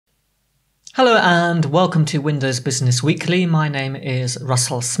Hello and welcome to Windows Business Weekly. My name is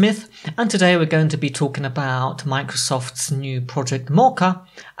Russell Smith and today we're going to be talking about Microsoft's new Project Moca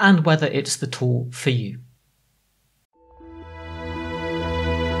and whether it's the tool for you.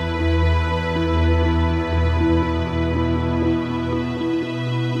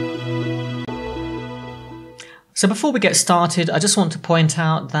 So before we get started, I just want to point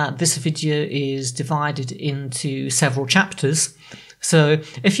out that this video is divided into several chapters. So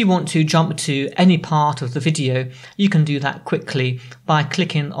if you want to jump to any part of the video, you can do that quickly by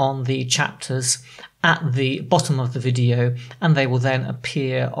clicking on the chapters at the bottom of the video, and they will then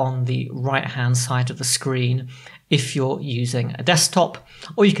appear on the right hand side of the screen if you're using a desktop,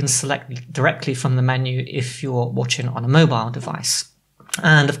 or you can select directly from the menu if you're watching on a mobile device.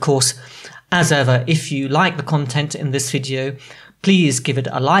 And of course, as ever, if you like the content in this video, please give it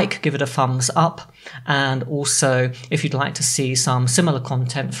a like, give it a thumbs up, and also if you'd like to see some similar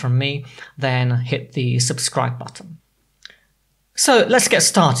content from me, then hit the subscribe button. So let's get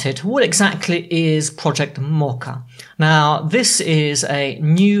started. What exactly is Project Moca? Now, this is a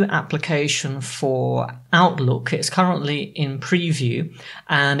new application for Outlook. It's currently in preview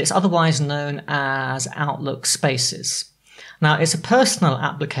and it's otherwise known as Outlook Spaces. Now, it's a personal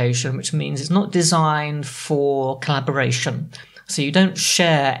application, which means it's not designed for collaboration. So you don't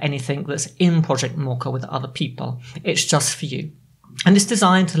share anything that's in Project Moca with other people. It's just for you. And it's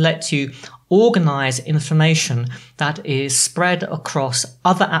designed to let you organize information that is spread across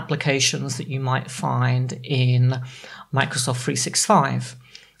other applications that you might find in Microsoft 365.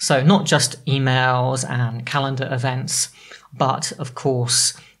 So not just emails and calendar events, but of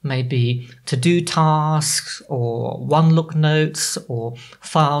course, maybe to-do tasks or one-look notes or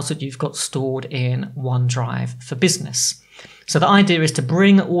files that you've got stored in OneDrive for Business. So the idea is to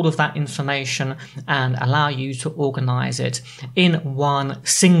bring all of that information and allow you to organize it in one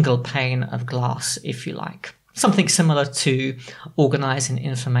single pane of glass, if you like. Something similar to organizing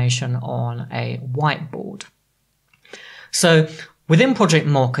information on a whiteboard. So within Project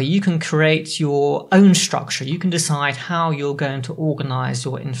Moca, you can create your own structure. You can decide how you're going to organize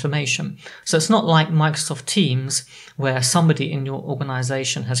your information. So it's not like Microsoft Teams, where somebody in your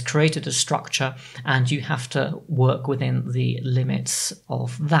organization has created a structure and you have to work within the limits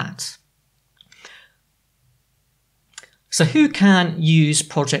of that. So who can use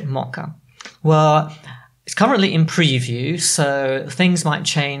Project Moca? Well, it's currently in preview, so things might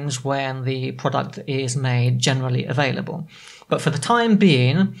change when the product is made generally available. But for the time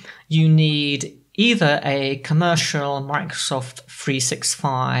being, you need either a commercial Microsoft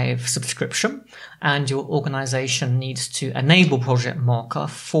 365 subscription, and your organization needs to enable Project Moca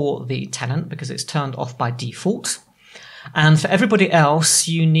for the tenant because it's turned off by default. And for everybody else,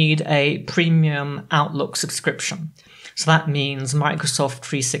 you need a premium Outlook subscription. So that means Microsoft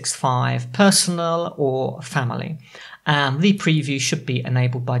 365 Personal or Family. And the preview should be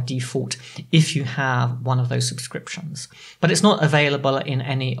enabled by default if you have one of those subscriptions. But it's not available in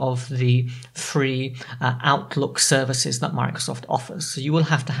any of the free Outlook services that Microsoft offers. So you will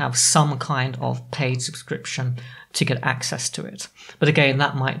have to have some kind of paid subscription to get access to it. But again,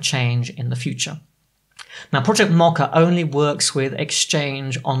 that might change in the future. Now, Project Moca only works with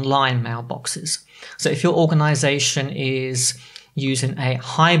Exchange Online mailboxes. So if your organization is using a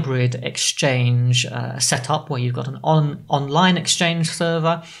hybrid Exchange setup where you've got an online Exchange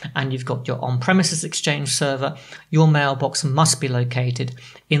server and you've got your on-premises Exchange server, your mailbox must be located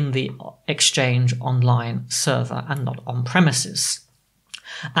in the Exchange Online server and not on-premises.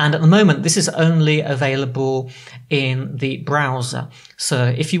 And at the moment, this is only available in the browser. So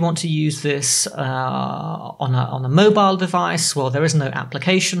if you want to use this on a mobile device, well, there is no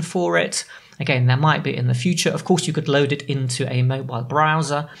application for it. Again, there might be in the future. Of course, you could load it into a mobile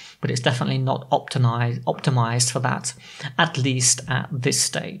browser, but it's definitely not optimized for that, at least at this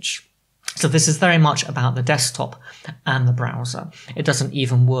stage. So this is very much about the desktop and the browser. It doesn't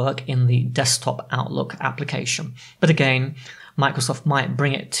even work in the desktop Outlook application. But again, Microsoft might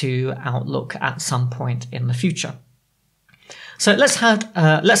bring it to Outlook at some point in the future. So let's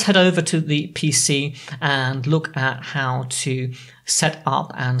head over to the PC and look at how to set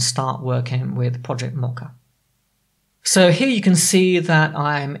up and start working with Project Moca. So here you can see that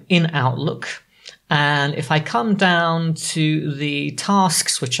I'm in Outlook. And if I come down to the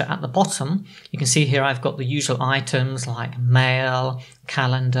tasks, which are at the bottom, you can see here I've got the usual items like mail,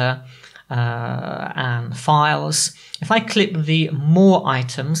 calendar, and files. If I click the more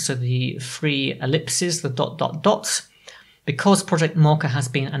items, so the three ellipses, the dots, because Project Moca has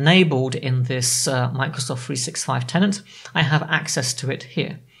been enabled in this Microsoft 365 tenant, I have access to it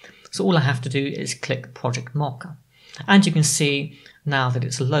here. So all I have to do is click Project Moca. And you can see now that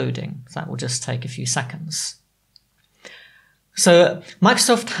it's loading. So that will just take a few seconds. So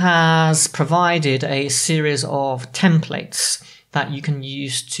Microsoft has provided a series of templates that you can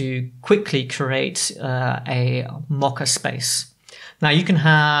use to quickly create a Moca space. Now you can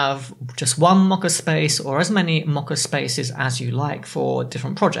have just one Moca space or as many Moca spaces as you like for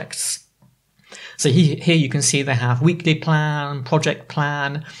different projects. So here you can see they have weekly plan, project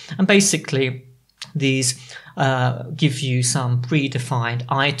plan, and basically these give you some predefined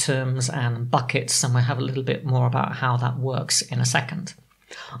items and buckets, and we'll have a little bit more about how that works in a second.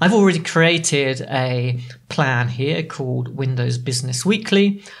 I've already created a plan here called Windows Business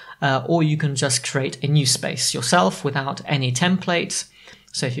Weekly, or you can just create a new space yourself without any template.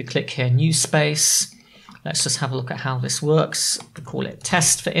 So if you click here, new space, let's just have a look at how this works. We call it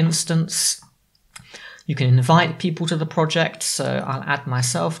test, for instance. You can invite people to the project, so I'll add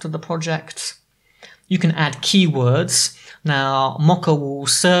myself to the project. You can add keywords. Now, Moca will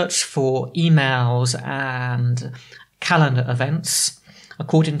search for emails and calendar events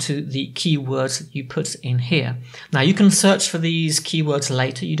according to the keywords that you put in here. Now, you can search for these keywords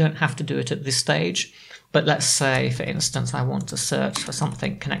later. You don't have to do it at this stage. But let's say, for instance, I want to search for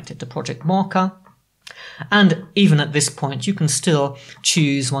something connected to Project Moca. And even at this point, you can still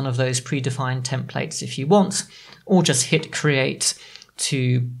choose one of those predefined templates if you want, or just hit create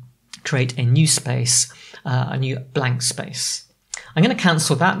to create a new space, a new blank space. I'm going to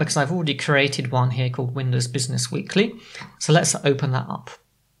cancel that because I've already created one here called Windows Business Weekly. So let's open that up.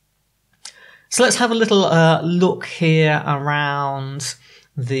 So let's have a little look here around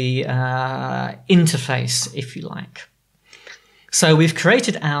the interface, if you like. So we've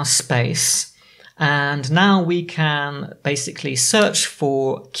created our space, and now we can basically search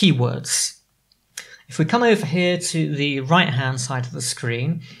for keywords. If we come over here to the right-hand side of the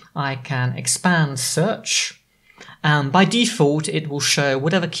screen, I can expand search, and by default it will show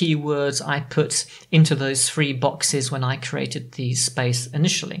whatever keywords I put into those three boxes when I created the space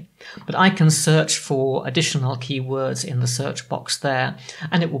initially. But I can search for additional keywords in the search box there,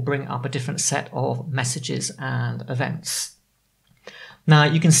 and it will bring up a different set of messages and events. Now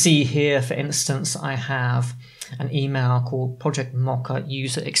you can see here, for instance, I have an email called Project Moca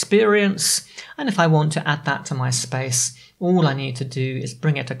User Experience, and if I want to add that to my space, all I need to do is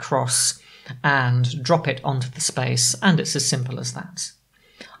bring it across and drop it onto the space, and it's as simple as that.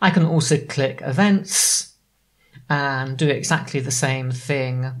 I can also click Events and do exactly the same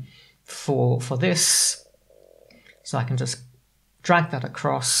thing for this. So I can just drag that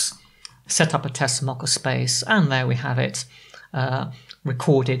across, set up a test Moca space, and there we have it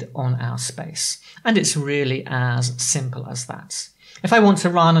recorded on our space. And it's really as simple as that. If I want to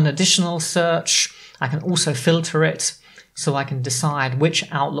run an additional search, I can also filter it, so I can decide which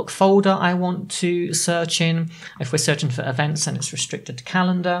Outlook folder I want to search in. If we're searching for events and it's restricted to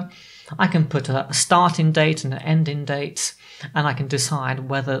calendar, I can put a starting date and an ending date, and I can decide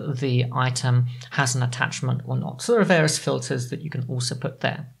whether the item has an attachment or not. So there are various filters that you can also put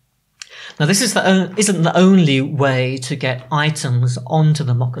there. Now this isn't the only way to get items onto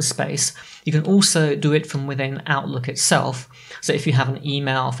the Moca space. You can also do it from within Outlook itself. So if you have an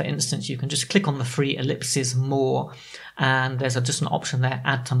email, for instance, you can just click on the three ellipses more, and there's just an option there,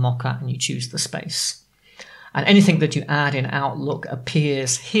 add to Moca, and you choose the space. And anything that you add in Outlook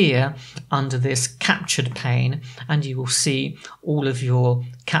appears here under this captured pane, and you will see all of your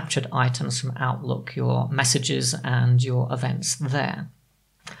captured items from Outlook, your messages and your events there.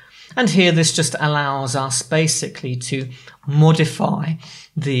 And here this just allows us basically to modify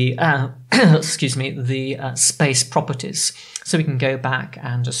the space properties. So we can go back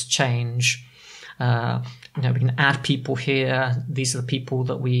and just change, we can add people here. These are the people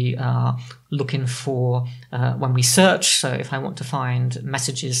that we are looking for when we search. So if I want to find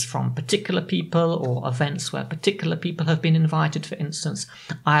messages from particular people or events where particular people have been invited, for instance,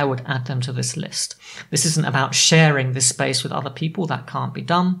 I would add them to this list. This isn't about sharing this space with other people. That can't be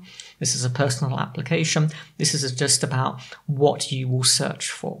done. This is a personal application. This is just about what you will search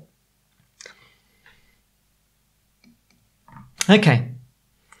for. Okay.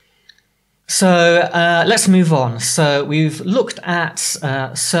 So let's move on. So we've looked at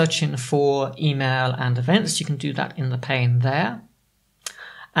searching for email and events. You can do that in the pane there.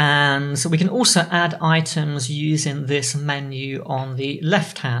 And so we can also add items using this menu on the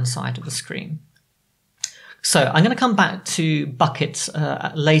left-hand side of the screen. So I'm going to come back to buckets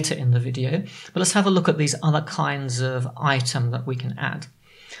later in the video, but let's have a look at these other kinds of item that we can add.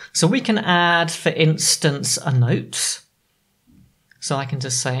 So we can add, for instance, a note. So I can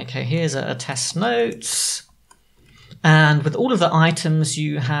just say, okay, here's a test note, And with all of the items,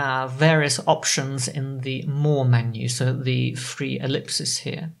 you have various options in the More menu, so the 3 ellipses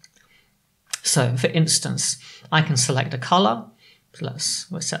here. So, for instance, I can select a color. So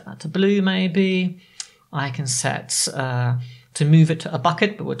we'll set that to blue, maybe. I can set to move it to a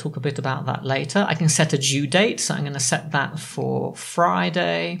bucket, but we'll talk a bit about that later. I can set a due date, so I'm going to set that for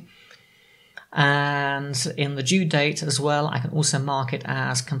Friday. And in the due date as well, I can also mark it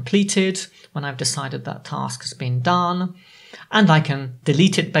as completed when I've decided that task has been done. And I can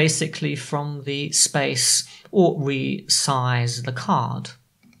delete it basically from the space or resize the card.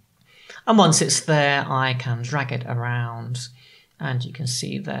 And once it's there, I can drag it around. And you can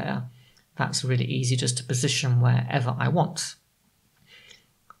see there, that's really easy just to position wherever I want.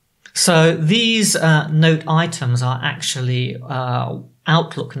 So these note items are actually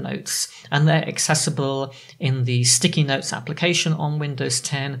Outlook notes, and they're accessible in the Sticky Notes application on Windows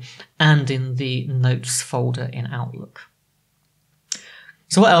 10 and in the Notes folder in Outlook.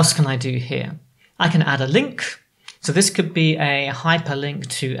 So what else can I do here? I can add a link. So this could be a hyperlink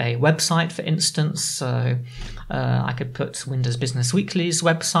to a website, for instance. So I could put Windows Business Weekly's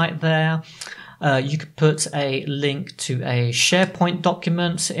website there. You could put a link to a SharePoint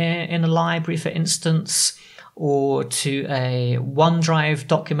document in a library, for instance, or to a OneDrive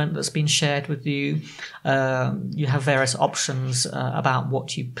document that's been shared with you. You have various options about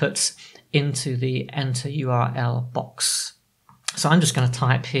what you put into the Enter URL box. So I'm just going to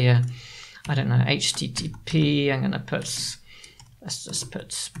type here, I don't know, HTTP. I'm going to put, let's just put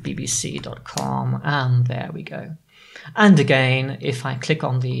bbc.com, and there we go. And again, if I click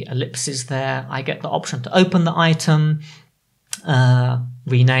on the ellipses there, I get the option to open the item,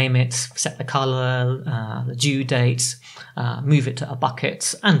 rename it, set the color, the due date, move it to a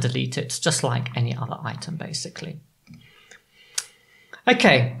bucket, and delete it, just like any other item, basically.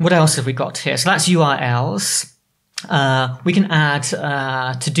 Okay, what else have we got here? So that's URLs. We can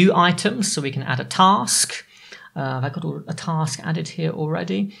add to-do items, so we can add a task. Have I got a task added here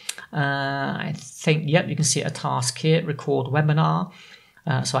already? I think, yep, you can see a task here, record webinar.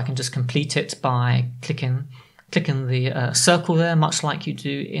 So I can just complete it by clicking the circle there, much like you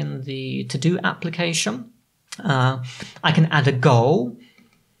do in the to-do application. I can add a goal.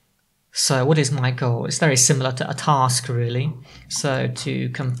 So what is my goal? It's very similar to a task, really. So to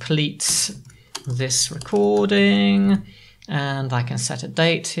complete this recording, and I can set a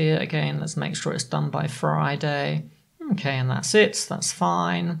date here again. Let's make sure it's done by Friday. Okay, and that's it. That's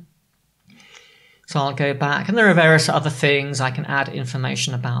fine. So I'll go back, and there are various other things. I can add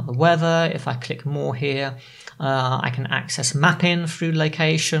information about the weather. If I click more here, I can access mapping through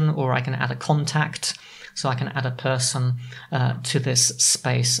location, or I can add a contact. So I can add a person to this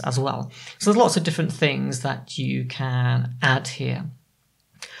space as well. So there's lots of different things that you can add here.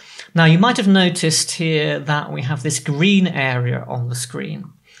 Now you might have noticed here that we have this green area on the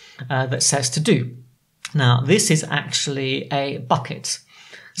screen that says to do. Now this is actually a bucket.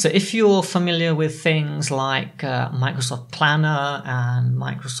 So if you're familiar with things like Microsoft Planner and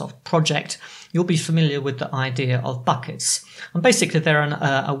Microsoft Project, you'll be familiar with the idea of buckets. And basically they're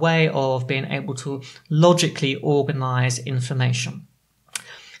a way of being able to logically organize information.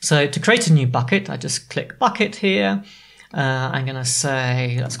 So to create a new bucket, I just click bucket here. I'm going to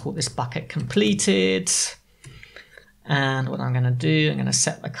say, let's call this bucket completed. And what I'm going to do, I'm going to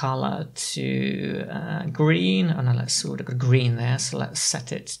set the color to green. Oh no, let's sort of green there. So let's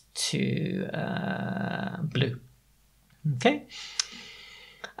set it to blue. Okay.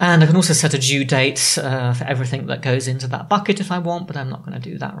 And I can also set a due date for everything that goes into that bucket if I want, but I'm not going to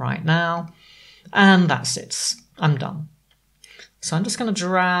do that right now. And that's it. I'm done. So I'm just going to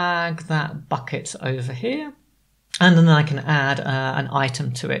drag that bucket over here. And then I can add an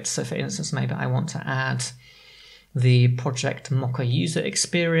item to it. So for instance, maybe I want to add the Project Moca user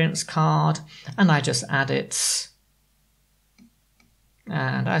experience card, and I just add it.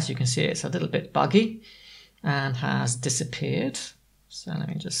 And as you can see, it's a little bit buggy and has disappeared. So let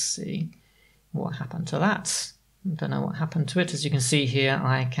me just see what happened to that. I don't know what happened to it. As you can see here,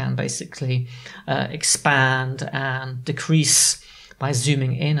 I can basically expand and decrease by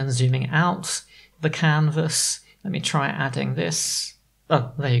zooming in and zooming out the canvas. Let me try adding this.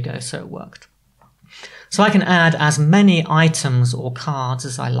 Oh, there you go. So it worked. So I can add as many items or cards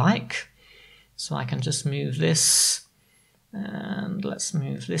as I like. So I can just move this, and let's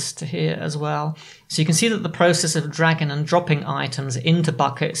move this to here as well. So you can see that the process of dragging and dropping items into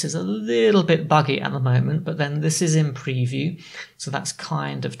buckets is a little bit buggy at the moment, but then this is in preview, so that's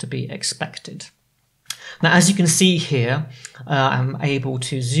kind of to be expected. Now, as you can see here, I'm able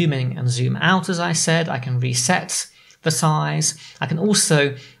to zoom in and zoom out, as I said. I can reset the size. I can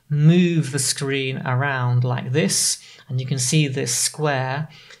also move the screen around like this, and you can see this square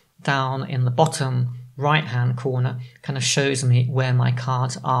down in the bottom right hand corner kind of shows me where my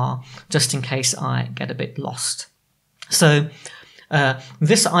cards are, just in case I get a bit lost. So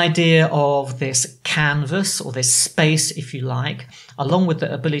this idea of this canvas, or this space if you like, along with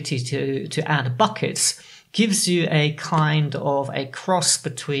the ability to add buckets, gives you a kind of a cross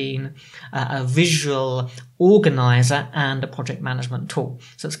between a visual organizer and a project management tool.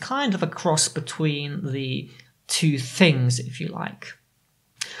 So it's kind of a cross between the two things, if you like.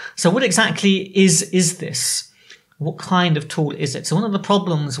 So what exactly is this? What kind of tool is it? So one of the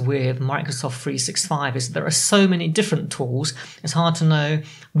problems with Microsoft 365 is there are so many different tools, it's hard to know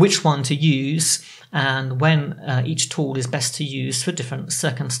which one to use and when each tool is best to use for different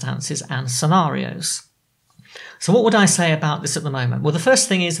circumstances and scenarios. So what would I say about this at the moment? Well, the first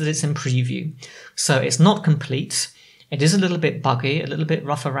thing is that it's in preview. So it's not complete. It is a little bit buggy, a little bit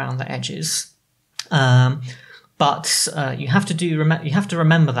rough around the edges. But you have to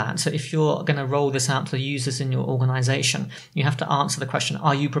remember that. So if you're going to roll this out to the users in your organization, you have to answer the question,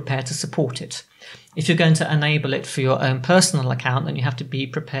 are you prepared to support it? If you're going to enable it for your own personal account, then you have to be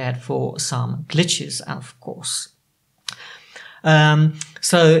prepared for some glitches, of course.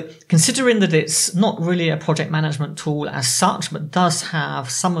 So considering that it's not really a project management tool as such, but does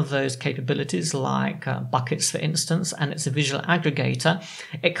have some of those capabilities like buckets, for instance, and it's a visual aggregator,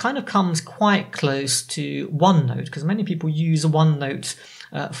 it kind of comes quite close to OneNote, because many people use OneNote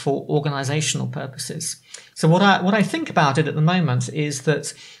for organizational purposes. So what I think about it at the moment is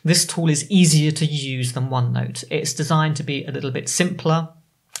that this tool is easier to use than OneNote. It's designed to be a little bit simpler.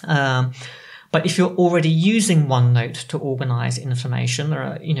 But if you're already using OneNote to organize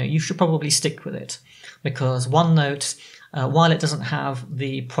information, you should probably stick with it, because OneNote, while it doesn't have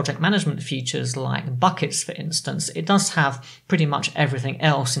the project management features like buckets, for instance, it does have pretty much everything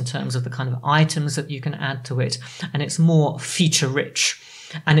else in terms of the kind of items that you can add to it, and it's more feature rich.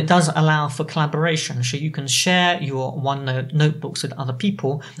 And it does allow for collaboration, so you can share your OneNote notebooks with other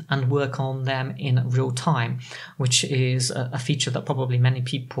people and work on them in real time, which is a feature that probably many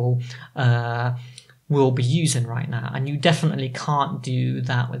people will be using right now. And you definitely can't do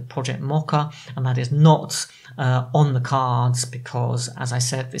that with Project Moca, and that is not on the cards because, as I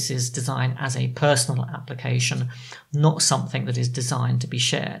said, this is designed as a personal application, not something that is designed to be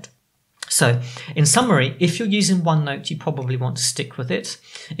shared. So, in summary, if you're using OneNote, you probably want to stick with it.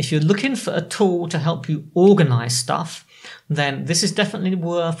 If you're looking for a tool to help you organize stuff, then this is definitely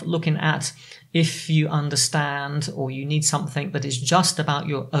worth looking at if you understand or you need something that is just about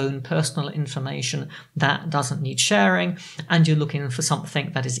your own personal information that doesn't need sharing, and you're looking for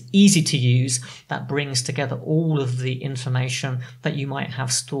something that is easy to use, that brings together all of the information that you might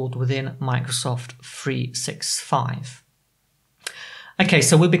have stored within Microsoft 365. Okay,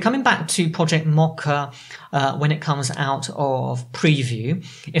 so we'll be coming back to Project Moca when it comes out of preview.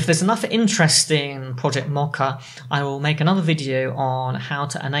 If there's enough interest in Project Moca, I will make another video on how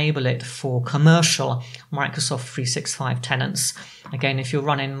to enable it for commercial Microsoft 365 tenants. Again, if you're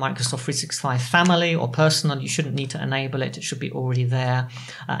running Microsoft 365 Family or Personal, you shouldn't need to enable it. It should be already there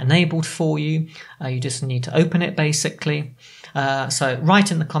enabled for you. You just need to open it, basically. So write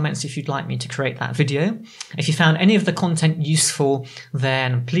in the comments if you'd like me to create that video. If you found any of the content useful,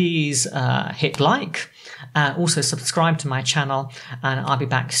 then please hit like and also subscribe to my channel, and I'll be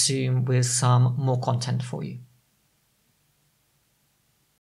back soon with some more content for you.